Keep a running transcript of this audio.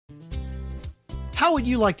How would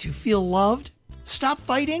you like to feel loved, stop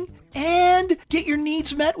fighting, and get your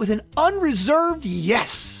needs met with an unreserved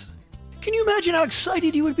yes? Can you imagine how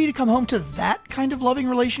excited you would be to come home to that kind of loving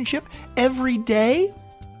relationship every day?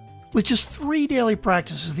 With just 3 daily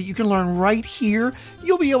practices that you can learn right here,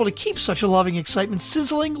 you'll be able to keep such a loving excitement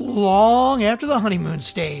sizzling long after the honeymoon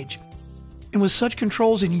stage. And with such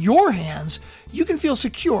controls in your hands, you can feel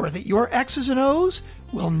secure that your X's and O's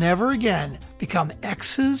will never again become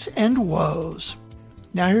X's and woes.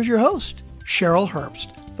 Now here's your host, Cheryl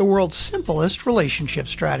Herbst, the world's simplest relationship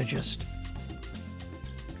strategist.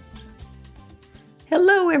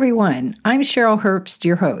 Hello, everyone. I'm Cheryl Herbst,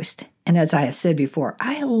 your host. And as I have said before,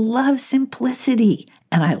 I love simplicity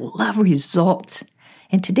and I love results.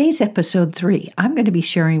 In today's episode 3, I'm going to be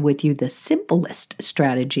sharing with you the simplest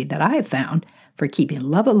strategy that I have found for keeping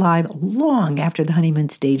love alive long after the honeymoon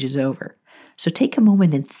stage is over. So take a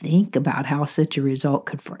moment and think about how such a result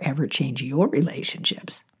could forever change your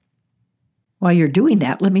relationships. While you're doing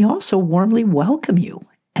that, let me also warmly welcome you.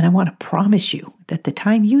 And I want to promise you that the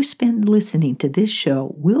time you spend listening to this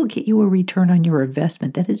show will get you a return on your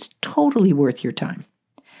investment that is totally worth your time.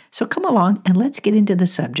 So come along and let's get into the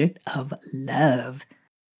subject of love.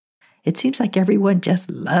 It seems like everyone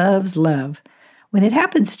just loves love. When it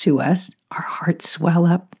happens to us, our hearts swell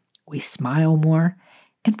up, we smile more,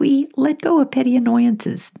 and we let go of petty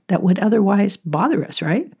annoyances that would otherwise bother us,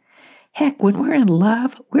 right? Heck, when we're in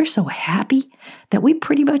love, we're so happy that we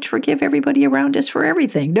pretty much forgive everybody around us for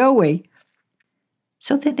everything, don't we?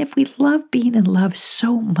 So then if we love being in love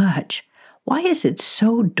so much, why is it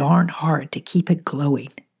so darn hard to keep it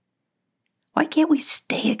glowing? Why can't we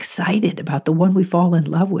stay excited about the one we fall in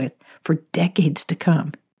love with for decades to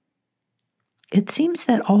come? It seems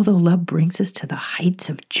that although love brings us to the heights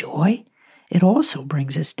of joy, it also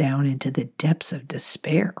brings us down into the depths of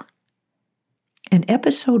despair. In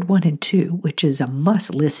episode 1 and 2, which is a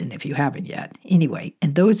must listen if you haven't yet, anyway,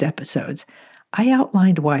 in those episodes, I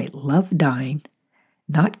outlined why love dying,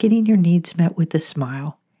 not getting your needs met with a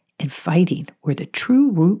smile, and fighting were the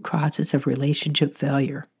true root causes of relationship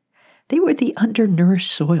failure. They were the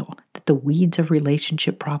undernourished soil that the weeds of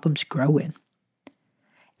relationship problems grow in.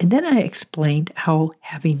 And then I explained how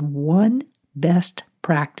having one best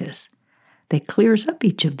practice that clears up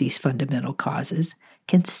each of these fundamental causes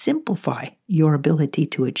can simplify your ability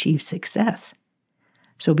to achieve success.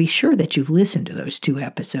 So be sure that you've listened to those 2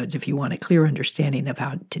 episodes if you want a clear understanding of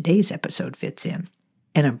how today's episode fits in.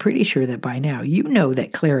 And I'm pretty sure that by now you know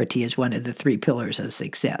that clarity is one of the 3 pillars of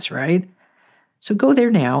success, right? So go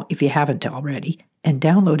there now if you haven't already and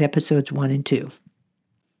download episodes 1 and 2.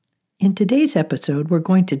 In today's episode, we're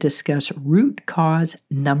going to discuss root cause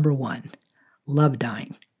number 1, love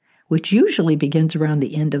dying, which usually begins around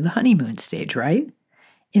the end of the honeymoon stage, right?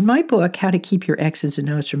 In my book, How to Keep Your X's and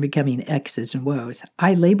O's from Becoming X's and Woes,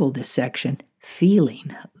 I label this section,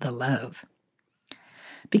 Feeling the Love.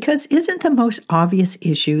 Because isn't the most obvious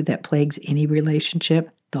issue that plagues any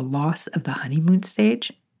relationship the loss of the honeymoon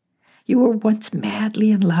stage? You were once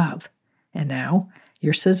madly in love, and now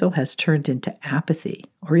your sizzle has turned into apathy,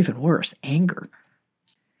 or even worse, anger.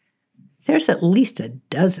 There's at least a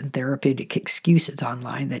dozen therapeutic excuses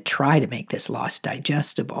online that try to make this loss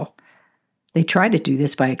digestible. They try to do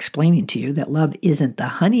this by explaining to you that love isn't the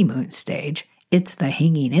honeymoon stage, it's the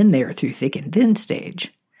hanging in there through thick and thin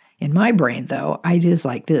stage. In my brain, though, ideas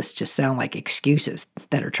like this just sound like excuses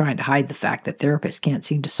that are trying to hide the fact that therapists can't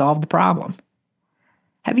seem to solve the problem.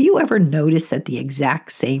 Have you ever noticed that the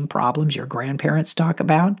exact same problems your grandparents talk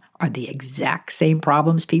about are the exact same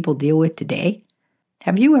problems people deal with today?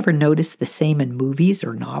 Have you ever noticed the same in movies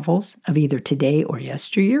or novels of either today or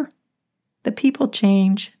yesteryear? The people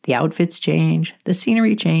change, the outfits change, the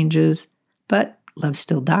scenery changes, but love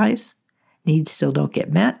still dies, needs still don't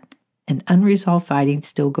get met, and unresolved fighting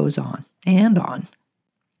still goes on and on.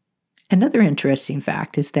 Another interesting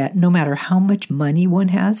fact is that no matter how much money one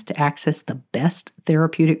has to access the best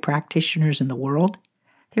therapeutic practitioners in the world,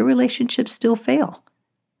 their relationships still fail.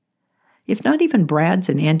 If not even Brad's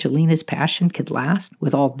and Angelina's passion could last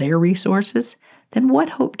with all their resources, then what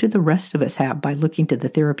hope do the rest of us have by looking to the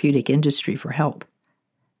therapeutic industry for help?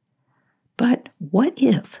 But what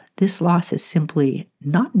if this loss is simply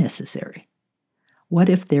not necessary? What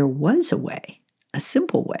if there was a way, a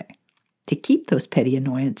simple way, to keep those petty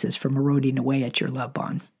annoyances from eroding away at your love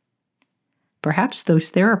bond? Perhaps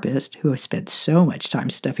those therapists who have spent so much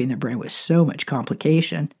time stuffing their brain with so much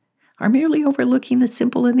complication are merely overlooking the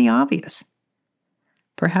simple and the obvious.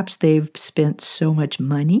 Perhaps they've spent so much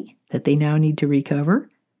money that they now need to recover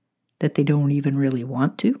that they don't even really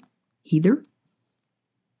want to either.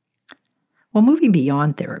 Well, moving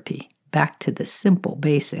beyond therapy, back to the simple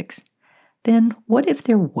basics, then what if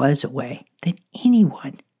there was a way that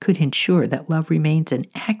anyone could ensure that love remains an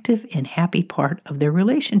active and happy part of their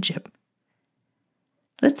relationship?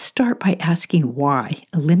 Let's start by asking why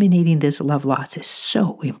eliminating this love loss is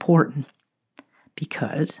so important.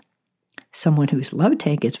 Because someone whose love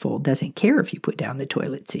tank is full doesn't care if you put down the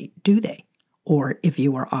toilet seat, do they? Or if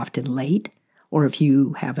you are often late, or if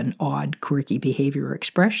you have an odd, quirky behavior or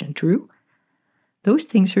expression, true? Those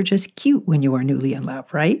things are just cute when you are newly in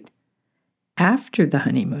love, right? After the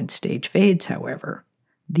honeymoon stage fades, however,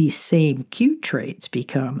 these same cute traits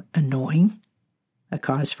become annoying, a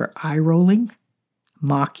cause for eye-rolling,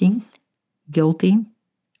 mocking, guilting,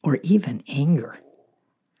 or even anger.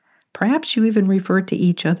 Perhaps you even refer to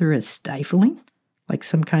each other as stifling, like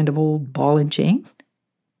some kind of old ball and chain.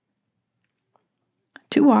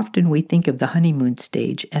 Too often we think of the honeymoon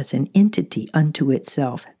stage as an entity unto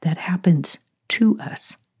itself that happens to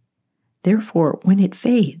us. Therefore, when it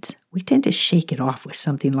fades, we tend to shake it off with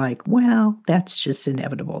something like, well, that's just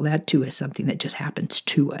inevitable. That too is something that just happens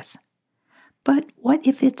to us. But what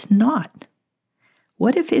if it's not?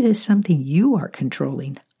 What if it is something you are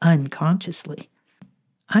controlling unconsciously?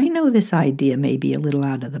 I know this idea may be a little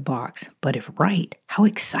out of the box, but if right, how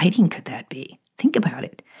exciting could that be? Think about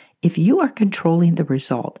it. If you are controlling the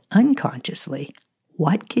result unconsciously,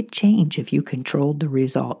 what could change if you controlled the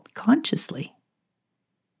result consciously?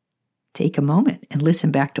 Take a moment and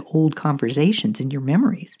listen back to old conversations in your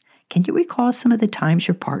memories. Can you recall some of the times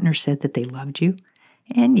your partner said that they loved you,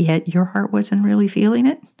 and yet your heart wasn't really feeling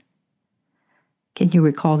it? Can you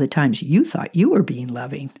recall the times you thought you were being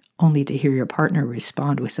loving, only to hear your partner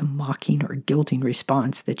respond with some mocking or guilting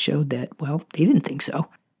response that showed that, well, they didn't think so?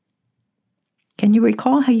 Can you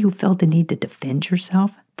recall how you felt the need to defend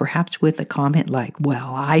yourself, perhaps with a comment like,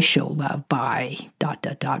 well, I show love by ...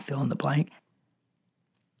 fill in the blank?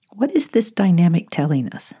 What is this dynamic telling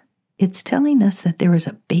us? It's telling us that there is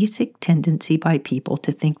a basic tendency by people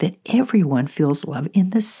to think that everyone feels love in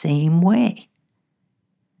the same way.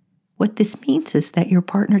 What this means is that your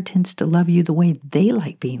partner tends to love you the way they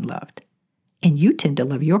like being loved, and you tend to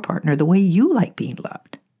love your partner the way you like being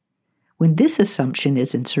loved. When this assumption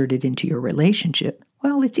is inserted into your relationship,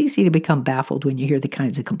 well, it's easy to become baffled when you hear the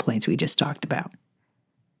kinds of complaints we just talked about.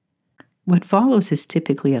 What follows is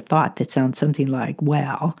typically a thought that sounds something like,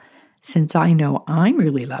 well, since I know I'm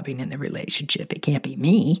really loving in the relationship, it can't be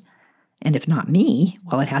me. And if not me,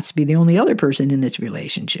 well, it has to be the only other person in this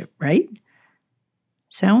relationship, right?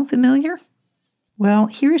 Sound familiar? Well,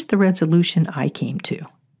 here's the resolution I came to.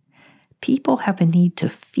 People have a need to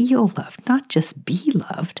feel loved, not just be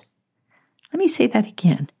loved. Let me say that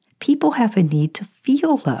again. People have a need to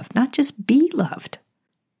feel loved, not just be loved.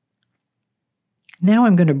 Now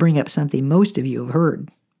I'm going to bring up something most of you have heard,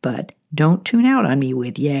 but don't tune out on me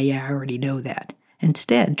with, yeah, I already know that.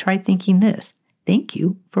 Instead, try thinking this. Thank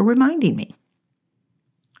you for reminding me.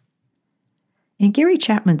 In Gary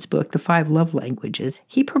Chapman's book, The 5 Love Languages,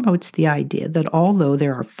 he promotes the idea that although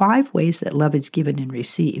there are 5 ways that love is given and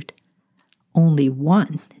received, only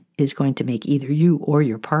one is going to make either you or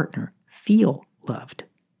your partner feel loved.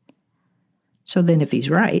 So then if he's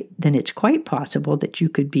right, then it's quite possible that you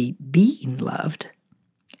could be being loved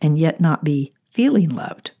and yet not be feeling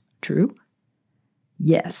loved. True?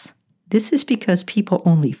 Yes. This is because people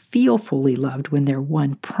only feel fully loved when their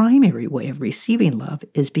one primary way of receiving love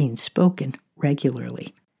is being spoken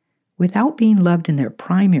regularly. Without being loved in their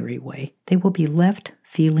primary way, they will be left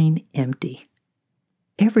feeling empty.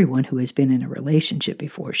 Everyone who has been in a relationship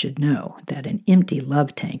before should know that an empty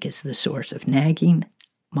love tank is the source of nagging,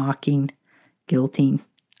 mocking, guilting,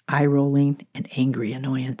 eye-rolling, and angry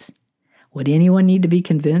annoyance. Would anyone need to be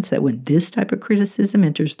convinced that when this type of criticism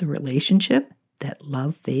enters the relationship, that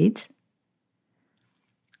love fades?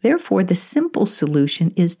 Therefore, the simple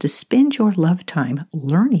solution is to spend your love time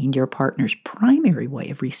learning your partner's primary way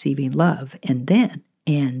of receiving love, and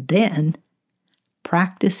then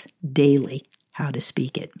practice daily how to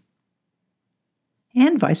speak it.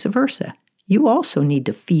 And vice versa. You also need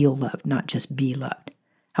to feel loved, not just be loved.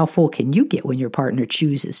 How full can you get when your partner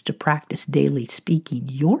chooses to practice daily speaking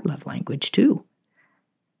your love language too?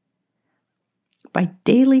 By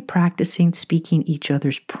daily practicing speaking each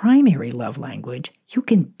other's primary love language, you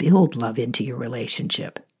can build love into your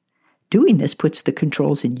relationship. Doing this puts the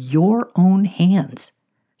controls in your own hands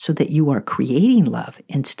so that you are creating love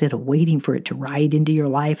instead of waiting for it to ride into your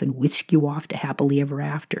life and whisk you off to happily ever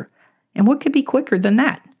after. And what could be quicker than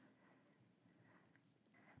that?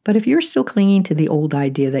 But if you're still clinging to the old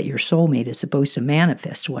idea that your soulmate is supposed to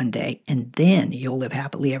manifest one day and then you'll live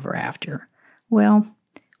happily ever after, well,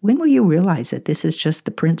 when will you realize that this is just the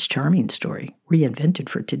Prince Charming story reinvented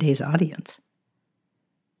for today's audience?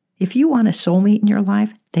 If you want a soulmate in your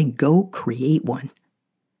life, then go create one.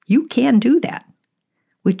 You can do that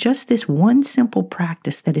with just this one simple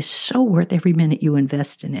practice that is so worth every minute you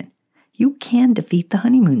invest in it. You can defeat the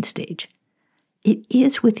honeymoon stage. It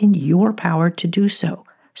is within your power to do so.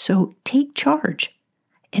 So take charge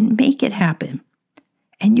and make it happen.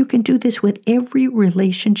 And you can do this with every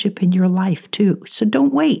relationship in your life too. So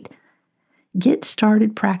don't wait. Get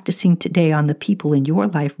started practicing today on the people in your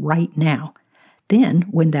life right now. Then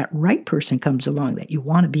when that right person comes along that you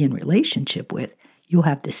want to be in relationship with, you'll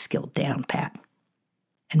have this skill down pat.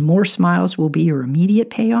 And more smiles will be your immediate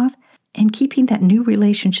payoff, and keeping that new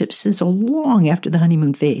relationship sizzle long after the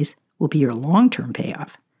honeymoon phase will be your long-term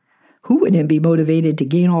payoff. Who wouldn't be motivated to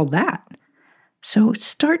gain all that? So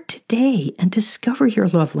start today and discover your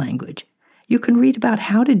love language. You can read about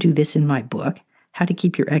how to do this in my book, How to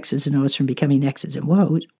Keep Your X's and O's from Becoming X's and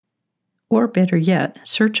Woes. Or better yet,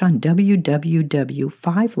 search on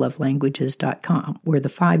www.5lovelanguages.com, where the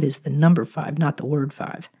 5 is the number 5, not the word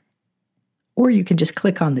 5. Or you can just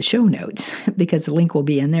click on the show notes, because the link will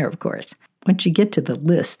be in there, of course. Once you get to the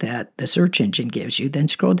list that the search engine gives you, then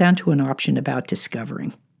scroll down to an option about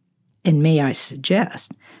discovering. And may I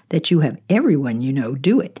suggest that you have everyone you know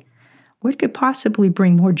do it. What could possibly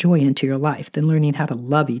bring more joy into your life than learning how to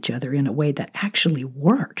love each other in a way that actually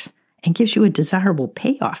works and gives you a desirable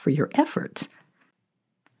payoff for your efforts?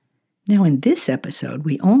 Now, in this episode,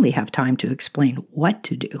 we only have time to explain what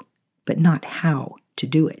to do, but not how to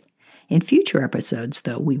do it. In future episodes,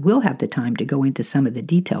 though, we will have the time to go into some of the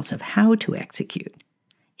details of how to execute.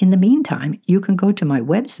 In the meantime, you can go to my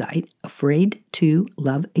website,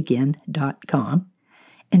 afraidtoloveagain.com,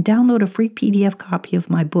 and download a free PDF copy of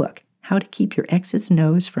my book, How to Keep Your X's and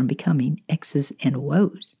O's from Becoming X's and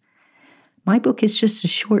Woes. My book is just a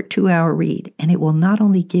short 2-hour read, and it will not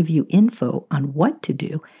only give you info on what to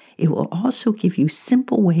do, it will also give you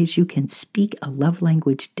simple ways you can speak a love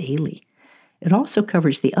language daily. It also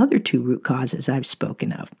covers the other 2 root causes I've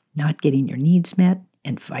spoken of, not getting your needs met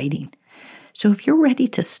and fighting. So if you're ready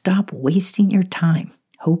to stop wasting your time,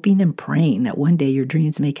 hoping and praying that one day your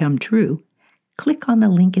dreams may come true, click on the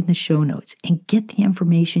link in the show notes and get the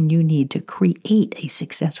information you need to create a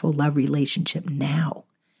successful love relationship now.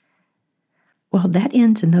 Well, that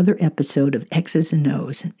ends another episode of X's and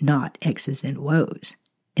O's, not X's and Woes.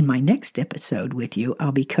 In my next episode with you,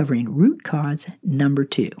 I'll be covering root cause number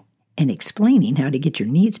 2 and explaining how to get your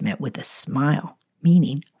needs met with a smile,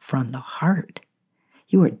 meaning from the heart.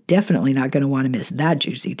 You are definitely not going to want to miss that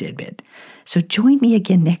juicy tidbit. So join me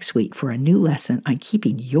again next week for a new lesson on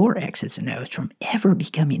keeping your X's and O's from ever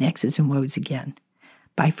becoming X's and Woes again.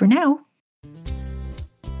 Bye for now.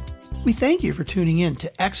 We thank you for tuning in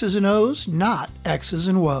to X's and O's, not X's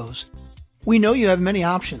and Woes. We know you have many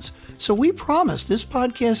options, so we promise this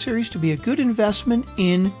podcast series to be a good investment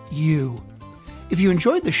in you. If you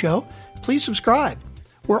enjoyed the show, please subscribe.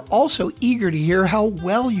 We're also eager to hear how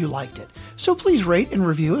well you liked it, so please rate and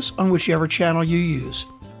review us on whichever channel you use.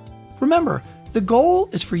 Remember, the goal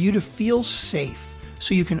is for you to feel safe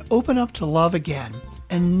so you can open up to love again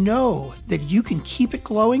and know that you can keep it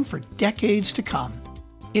glowing for decades to come.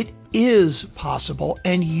 It is possible,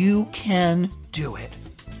 and you can do it.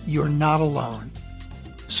 You're not alone.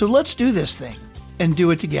 So let's do this thing and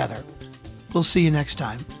do it together. We'll see you next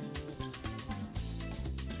time.